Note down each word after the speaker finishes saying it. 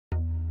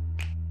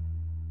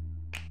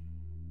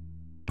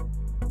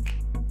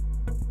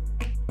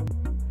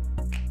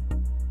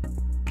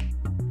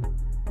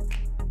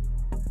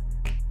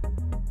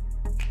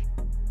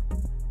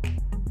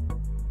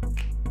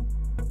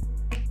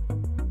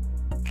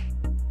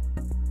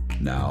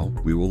Now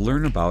we will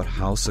learn about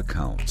house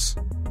accounts.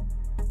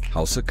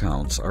 House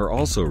accounts are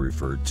also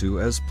referred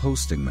to as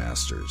posting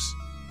masters.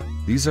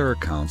 These are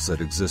accounts that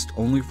exist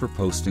only for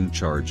posting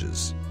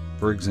charges.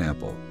 For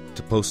example,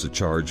 to post a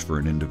charge for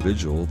an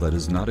individual that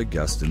is not a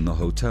guest in the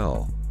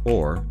hotel,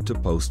 or to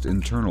post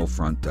internal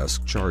front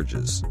desk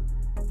charges.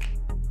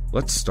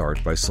 Let's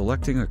start by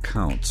selecting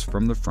Accounts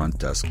from the Front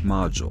Desk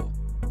module.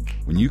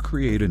 When you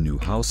create a new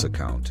house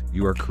account,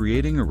 you are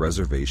creating a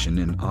reservation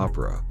in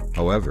Opera.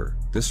 However,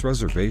 this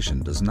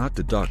reservation does not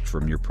deduct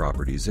from your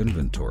property's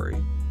inventory.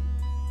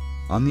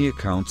 On the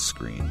Accounts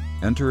screen,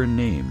 enter a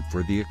name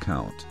for the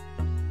account.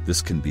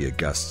 This can be a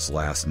guest's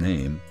last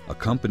name, a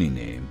company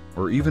name,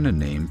 or even a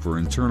name for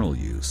internal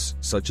use,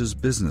 such as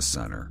Business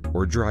Center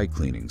or Dry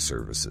Cleaning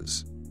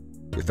Services.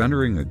 If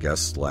entering a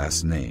guest's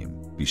last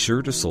name, be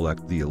sure to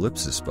select the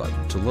ellipsis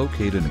button to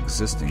locate an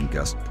existing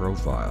guest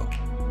profile.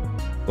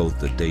 Both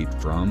the Date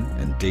From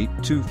and Date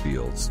To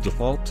fields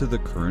default to the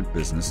current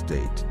business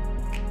date.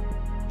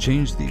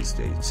 Change these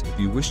dates if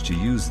you wish to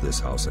use this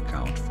house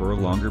account for a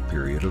longer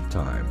period of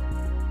time.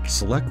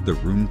 Select the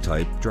Room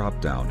Type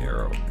drop-down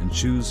arrow and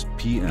choose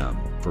PM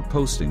for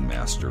Posting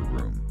Master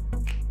Room.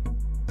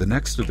 The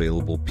next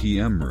available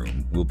PM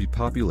room will be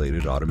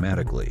populated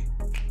automatically.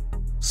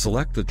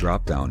 Select the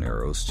drop-down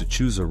arrows to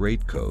choose a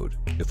rate code,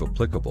 if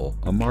applicable,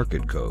 a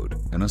market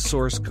code, and a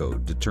source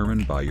code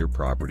determined by your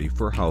property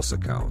for house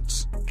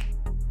accounts.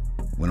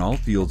 When all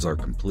fields are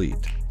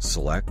complete,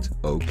 select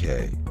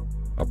OK.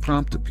 A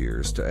prompt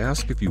appears to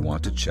ask if you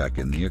want to check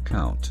in the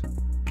account.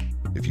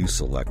 If you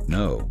select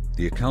No,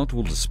 the account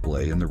will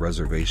display in the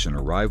Reservation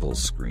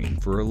Arrivals screen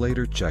for a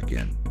later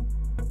check-in.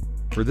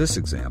 For this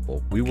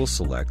example, we will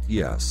select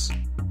Yes.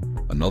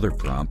 Another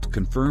prompt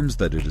confirms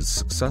that it is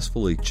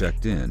successfully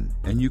checked in,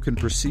 and you can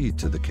proceed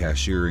to the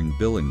Cashiering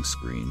Billing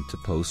screen to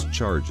post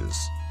charges.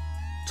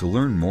 To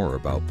learn more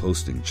about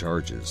posting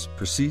charges,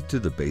 proceed to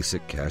the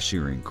Basic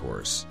Cashiering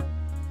course.